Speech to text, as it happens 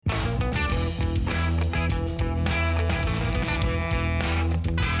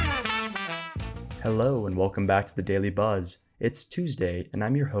Hello and welcome back to the Daily Buzz. It's Tuesday and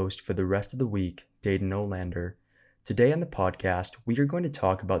I'm your host for the rest of the week, Dayton Olander. Today on the podcast, we are going to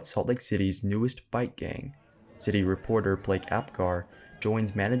talk about Salt Lake City's newest bike gang. City reporter Blake Apgar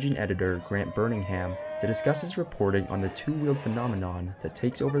joins managing editor Grant Burningham to discuss his reporting on the two-wheeled phenomenon that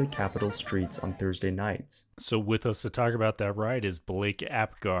takes over the capital's streets on Thursday nights. So with us to talk about that ride is Blake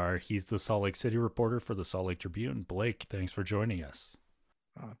Apgar. He's the Salt Lake City reporter for the Salt Lake Tribune. Blake, thanks for joining us.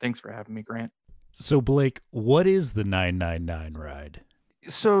 Thanks for having me, Grant. So Blake, what is the 999 ride?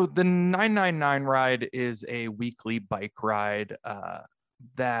 So the 999 ride is a weekly bike ride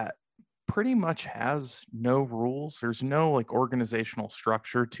that pretty much has no rules. There's no organizational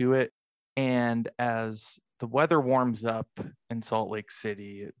structure to it. And as the weather warms up in Salt Lake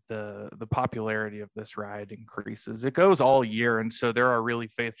City, the popularity of this ride increases. It goes all year. And so there are really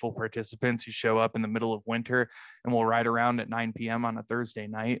faithful participants who show up in the middle of winter and will ride around at 9 p.m. on a Thursday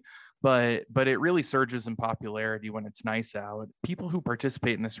night. But it really surges in popularity when it's nice out. People who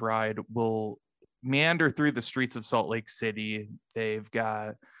participate in this ride will meander through the streets of Salt Lake City. They've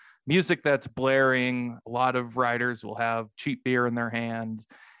got music that's blaring. A lot of riders will have cheap beer in their hand,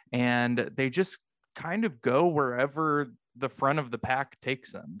 and they just kind of go wherever the front of the pack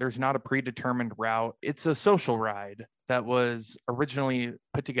takes them. There's not a predetermined route. It's a social ride that was originally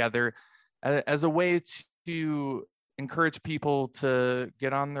put together as a way to encourage people to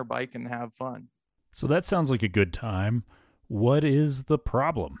get on their bike and have fun. So that sounds like a good time. What is the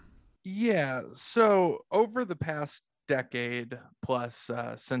problem? Yeah, so over the past decade plus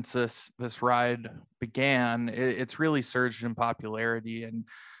since this ride began, it's really surged in popularity. And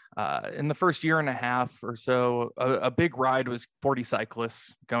in the first year and a half or so, a big ride was 40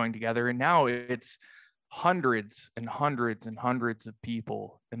 cyclists going together. And now it's hundreds and hundreds and hundreds of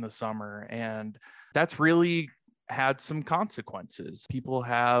people in the summer. And that's really had some consequences. People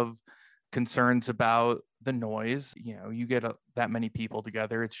have concerns about the noise. You get that many people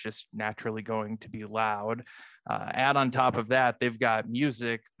together, it's just naturally going to be loud. Add on top of that, they've got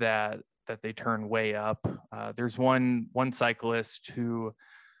music that they turn way up. There's one cyclist who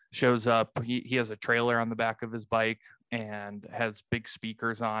shows up. He has a trailer on the back of his bike and has big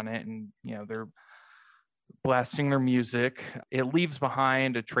speakers on it, and they're blasting their music. It leaves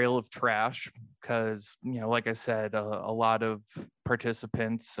behind a trail of trash because, like I said, a lot of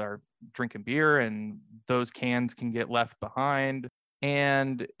participants are drinking beer and those cans can get left behind.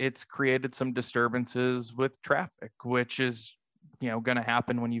 And it's created some disturbances with traffic, which is, going to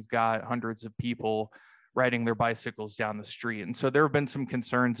happen when you've got hundreds of people riding their bicycles down the street. And so there have been some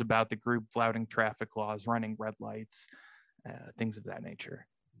concerns about the group flouting traffic laws, running red lights, things of that nature.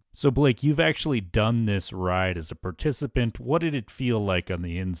 So Blake, you've actually done this ride as a participant. What did it feel like on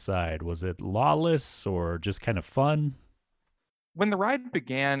the inside? Was it lawless or just kind of fun? When the ride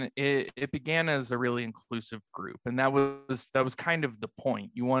began, it began as a really inclusive group. And that was kind of the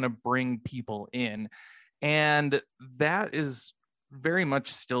point. You want to bring people in. And that is very much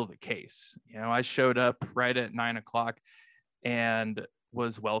still the case. I showed up right at 9 o'clock and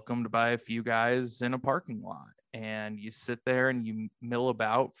was welcomed by a few guys in a parking lot. And you sit there and you mill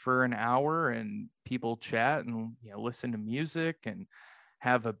about for an hour and people chat and listen to music and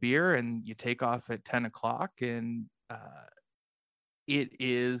have a beer, and you take off at 10 o'clock. And it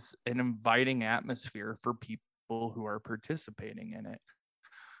is an inviting atmosphere for people who are participating in it.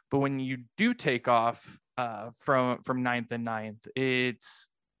 But when you do take off from 9th and 9th,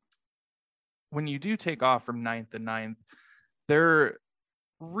 when you do take off from 9th and 9th, there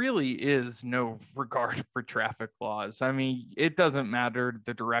really is no regard for traffic laws. I mean, it doesn't matter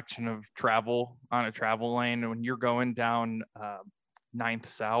the direction of travel on a travel lane. When you're going down 9th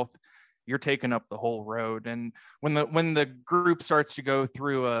South, you're taking up the whole road. And when the group starts to go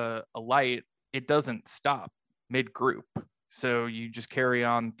through a light, it doesn't stop mid-group. So you just carry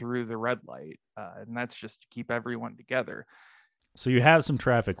on through the red light. And that's just to keep everyone together. So you have some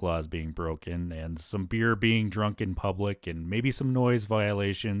traffic laws being broken and some beer being drunk in public and maybe some noise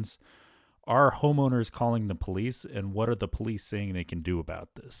violations. Are homeowners calling the police, and what are the police saying they can do about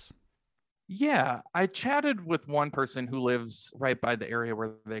this? Yeah, I chatted with one person who lives right by the area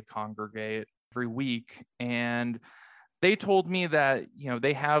where they congregate every week, and they told me that,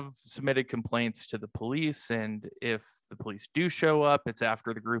 they have submitted complaints to the police, and if the police do show up, it's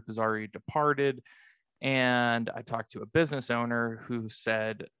after the group has already departed. And I talked to a business owner who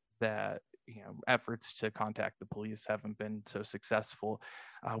said that, efforts to contact the police haven't been so successful.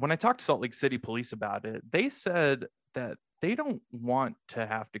 When I talked to Salt Lake City Police about it, they said that they don't want to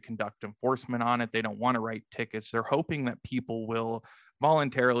have to conduct enforcement on it. They don't want to write tickets. They're hoping that people will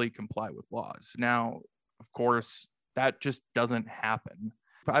voluntarily comply with laws. Now, of course, that just doesn't happen.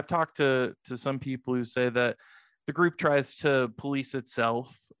 I've talked to some people who say that the group tries to police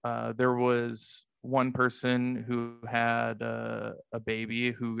itself. There was one person who had a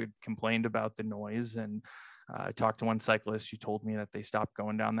baby who had complained about the noise, and I talked to one cyclist who told me that they stopped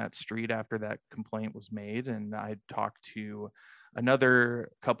going down that street after that complaint was made. And I talked to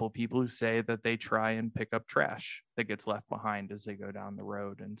another couple of people who say that they try and pick up trash that gets left behind as they go down the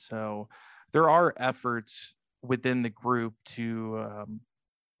road. And so there are efforts within the group to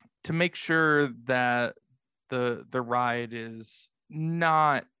make sure that the ride is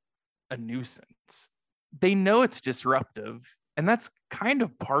not a nuisance. They know it's disruptive, and that's kind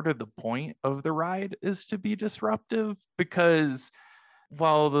of part of the point of the ride, is to be disruptive, because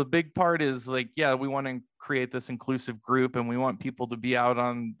while the big part is like, yeah, we want to create this inclusive group and we want people to be out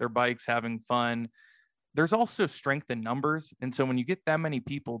on their bikes having fun, there's also strength in numbers. And so when you get that many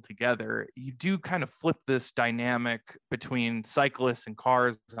people together, you do kind of flip this dynamic between cyclists and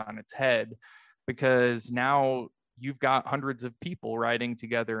cars on its head, because now you've got hundreds of people riding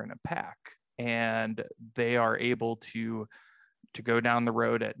together in a pack, and they are able to go down the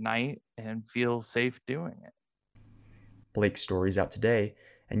road at night and feel safe doing it. Blake's story is out today,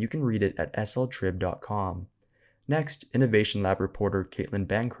 and you can read it at sltrib.com. Next, Innovation Lab reporter Kaitlyn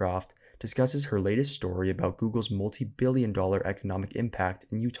Bancroft discusses her latest story about Google's multi-billion-dollar economic impact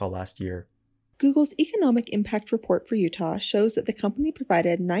in Utah last year. Google's economic impact report for Utah shows that the company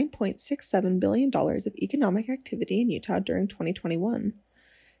provided $9.67 billion of economic activity in Utah during 2021.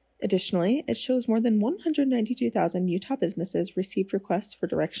 Additionally, it shows more than 192,000 Utah businesses received requests for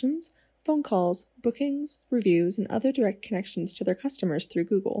directions, phone calls, bookings, reviews, and other direct connections to their customers through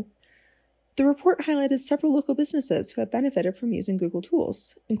Google. The report highlighted several local businesses who have benefited from using Google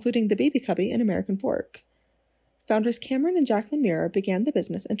tools, including the Baby Cubby in American Fork. Founders Cameron and Jacqueline Mira began the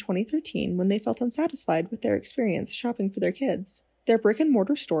business in 2013 when they felt unsatisfied with their experience shopping for their kids. Their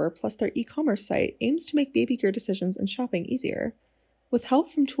brick-and-mortar store plus their e-commerce site aims to make baby gear decisions and shopping easier. With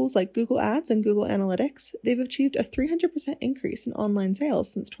help from tools like Google Ads and Google Analytics, they've achieved a 300% increase in online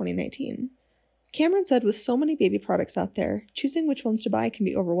sales since 2019. Cameron said with so many baby products out there, choosing which ones to buy can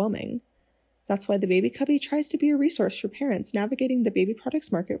be overwhelming. That's why the Baby Cubby tries to be a resource for parents navigating the baby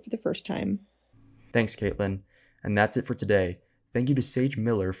products market for the first time. Thanks, Kaitlyn. And that's it for today. Thank you to Sage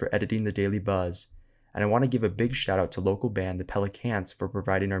Miller for editing the Daily Buzz. And I want to give a big shout out to local band The Pelicans for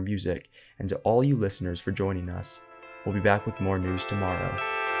providing our music, and to all you listeners for joining us. We'll be back with more news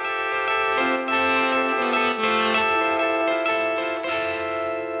tomorrow.